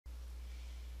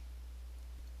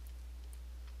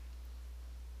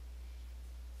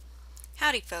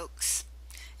Howdy, folks.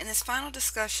 In this final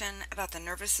discussion about the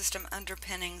nervous system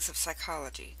underpinnings of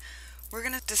psychology, we're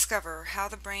going to discover how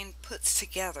the brain puts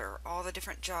together all the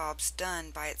different jobs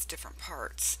done by its different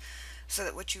parts, so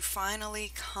that what you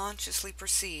finally consciously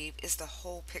perceive is the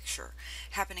whole picture,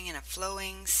 happening in a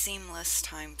flowing, seamless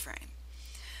time frame.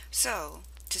 So,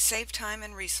 to save time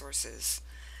and resources,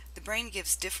 the brain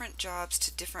gives different jobs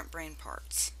to different brain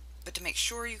parts. But to make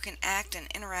sure you can act and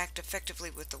interact effectively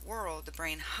with the world, the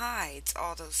brain hides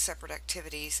all those separate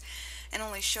activities and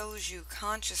only shows you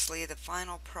consciously the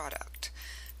final product,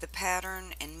 the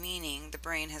pattern and meaning the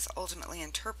brain has ultimately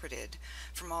interpreted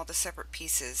from all the separate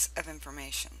pieces of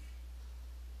information.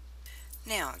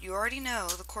 Now, you already know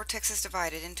the cortex is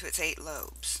divided into its 8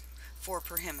 lobes, 4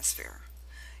 per hemisphere.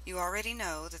 You already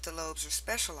know that the lobes are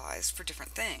specialized for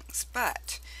different things,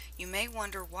 but you may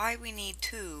wonder why we need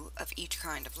 2 of each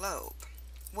kind of lobe.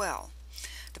 Well,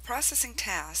 the processing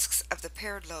tasks of the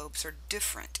paired lobes are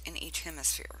different in each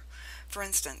hemisphere. For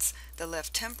instance, the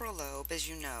left temporal lobe, as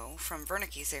you know from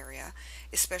Wernicke's area,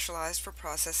 is specialized for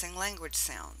processing language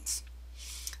sounds.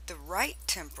 The right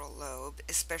temporal lobe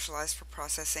is specialized for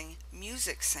processing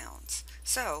music sounds.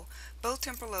 So, both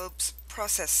temporal lobes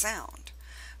process sound.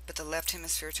 But the left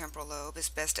hemisphere temporal lobe is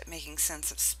best at making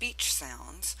sense of speech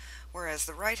sounds, whereas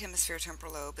the right hemisphere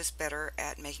temporal lobe is better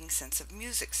at making sense of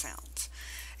music sounds.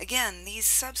 Again, these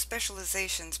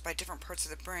subspecializations by different parts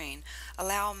of the brain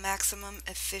allow maximum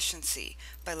efficiency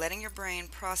by letting your brain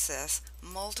process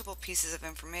multiple pieces of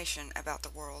information about the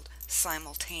world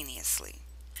simultaneously.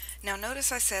 Now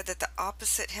notice I said that the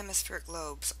opposite hemispheric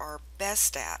lobes are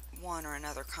best at one or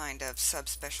another kind of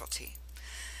subspecialty.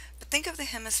 But think of the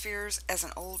hemispheres as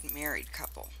an old married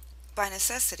couple. By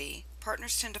necessity,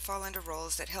 partners tend to fall into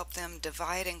roles that help them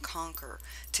divide and conquer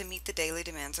to meet the daily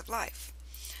demands of life.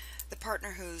 The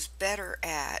partner who's better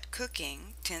at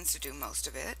cooking tends to do most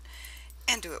of it,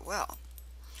 and do it well.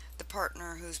 The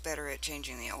partner who's better at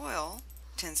changing the oil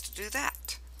tends to do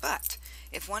that. But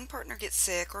if one partner gets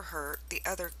sick or hurt, the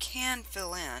other can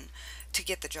fill in to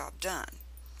get the job done,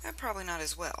 and probably not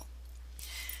as well.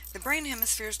 The brain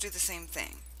hemispheres do the same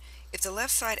thing. If the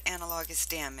left side analog is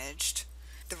damaged,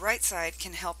 the right side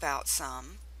can help out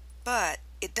some, but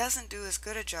it doesn't do as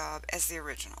good a job as the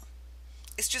original.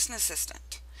 It's just an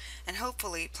assistant, and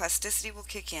hopefully plasticity will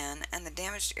kick in and the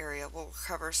damaged area will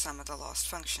recover some of the lost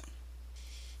function.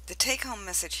 The take-home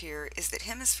message here is that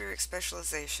hemispheric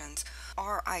specializations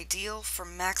are ideal for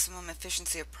maximum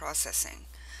efficiency of processing,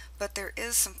 but there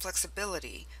is some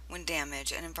flexibility when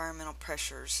damage and environmental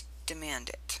pressures demand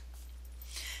it.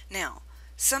 Now,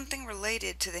 something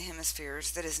related to the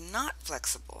hemispheres that is not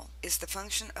flexible is the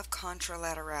function of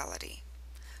contralaterality.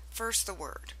 First, the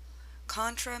word.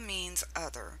 Contra means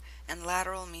other, and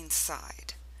lateral means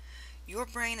side. Your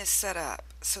brain is set up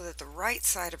so that the right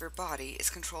side of your body is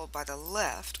controlled by the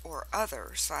left or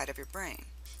other side of your brain,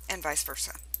 and vice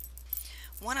versa.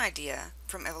 One idea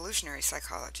from evolutionary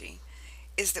psychology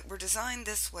is that we're designed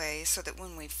this way so that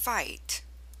when we fight,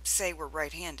 say we're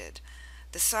right-handed,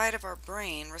 the side of our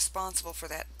brain responsible for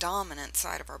that dominant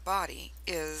side of our body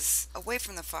is away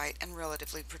from the fight and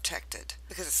relatively protected,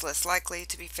 because it's less likely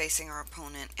to be facing our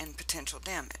opponent and potential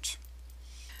damage.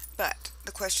 But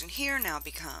the question here now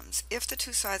becomes, if the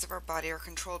 2 sides of our body are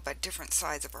controlled by different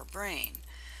sides of our brain,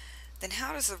 then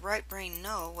how does the right brain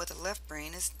know what the left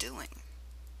brain is doing?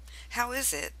 How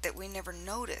is it that we never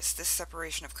notice this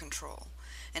separation of control,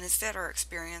 and instead our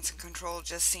experience and control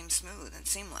just seem smooth and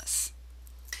seamless?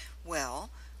 Well,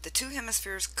 the 2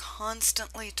 hemispheres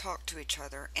constantly talk to each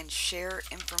other and share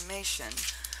information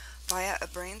via a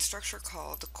brain structure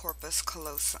called the corpus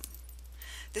callosum.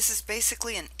 This is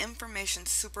basically an information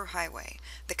superhighway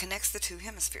that connects the 2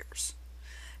 hemispheres.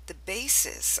 The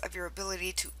basis of your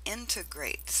ability to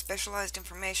integrate the specialized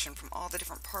information from all the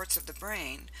different parts of the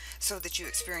brain so that you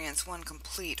experience one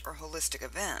complete or holistic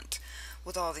event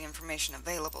with all the information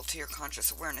available to your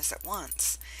conscious awareness at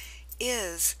once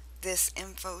is this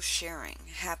info sharing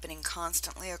happening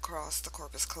constantly across the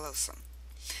corpus callosum.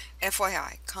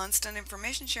 FYI, constant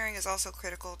information sharing is also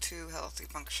critical to healthy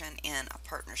function in a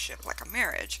partnership like a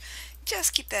marriage.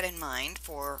 Just keep that in mind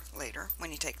for later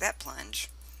when you take that plunge.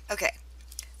 Okay,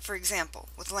 for example,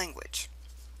 with language.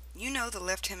 You know the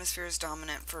left hemisphere is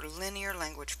dominant for linear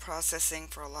language processing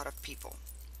for a lot of people.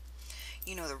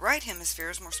 You know the right hemisphere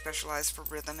is more specialized for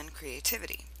rhythm and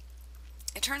creativity.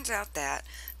 It turns out that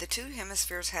the 2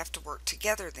 hemispheres have to work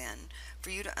together then for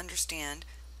you to understand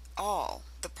all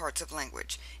the parts of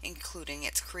language, including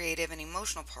its creative and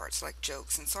emotional parts like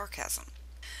jokes and sarcasm.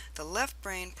 The left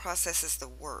brain processes the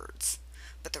words,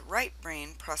 but the right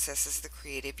brain processes the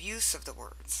creative use of the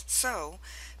words. So,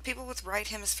 people with right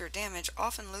hemisphere damage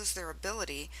often lose their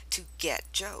ability to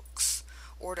get jokes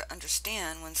or to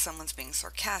understand when someone's being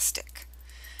sarcastic.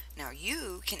 Now,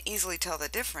 you can easily tell the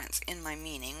difference in my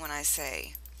meaning when I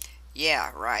say,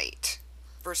 yeah, right,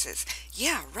 versus,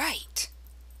 yeah, right.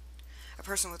 A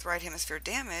person with right hemisphere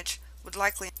damage would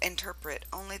likely interpret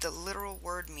only the literal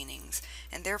word meanings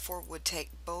and therefore would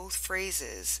take both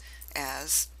phrases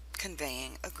as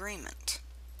conveying agreement.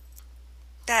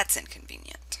 That's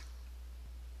inconvenient.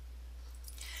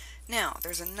 Now,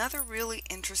 there's another really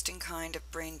interesting kind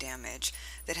of brain damage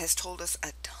that has told us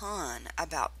a ton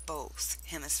about both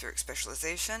hemispheric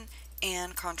specialization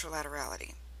and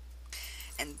contralaterality.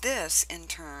 And this, in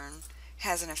turn,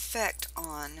 has an effect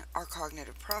on our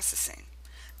cognitive processing,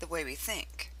 the way we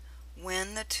think.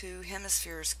 When the two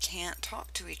hemispheres can't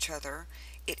talk to each other,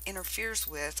 it interferes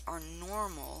with our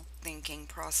normal thinking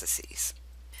processes.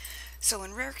 So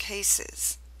in rare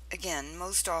cases, again,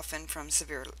 most often from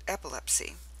severe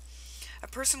epilepsy, a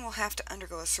person will have to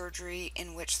undergo a surgery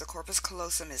in which the corpus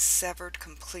callosum is severed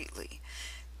completely.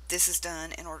 This is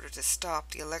done in order to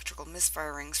stop the electrical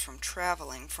misfirings from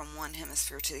traveling from one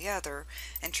hemisphere to the other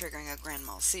and triggering a grand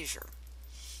mal seizure.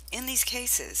 In these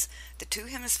cases, the two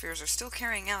hemispheres are still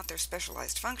carrying out their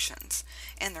specialized functions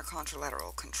and their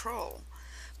contralateral control,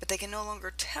 but they can no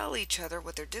longer tell each other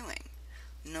what they're doing.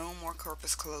 No more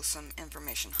corpus callosum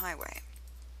information highway.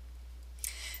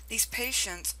 These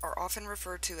patients are often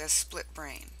referred to as split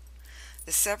brain.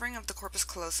 The severing of the corpus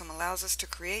callosum allows us to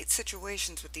create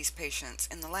situations with these patients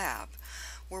in the lab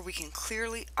where we can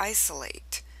clearly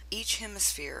isolate each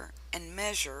hemisphere and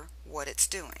measure what it's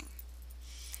doing.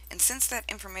 And since that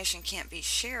information can't be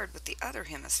shared with the other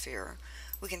hemisphere,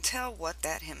 we can tell what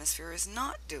that hemisphere is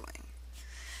not doing.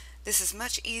 This is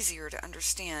much easier to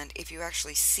understand if you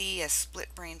actually see a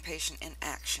split brain patient in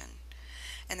action.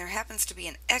 And there happens to be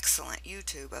an excellent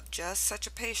YouTube of just such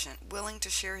a patient willing to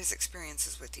share his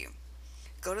experiences with you.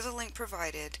 Go to the link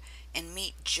provided and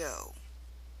meet Joe.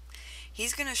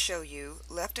 He's going to show you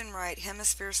left and right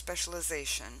hemisphere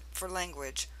specialization for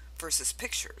language versus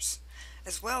pictures,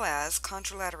 as well as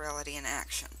contralaterality in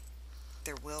action.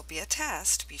 There will be a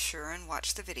test. Be sure and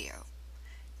watch the video.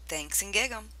 Thanks and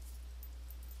gig 'em.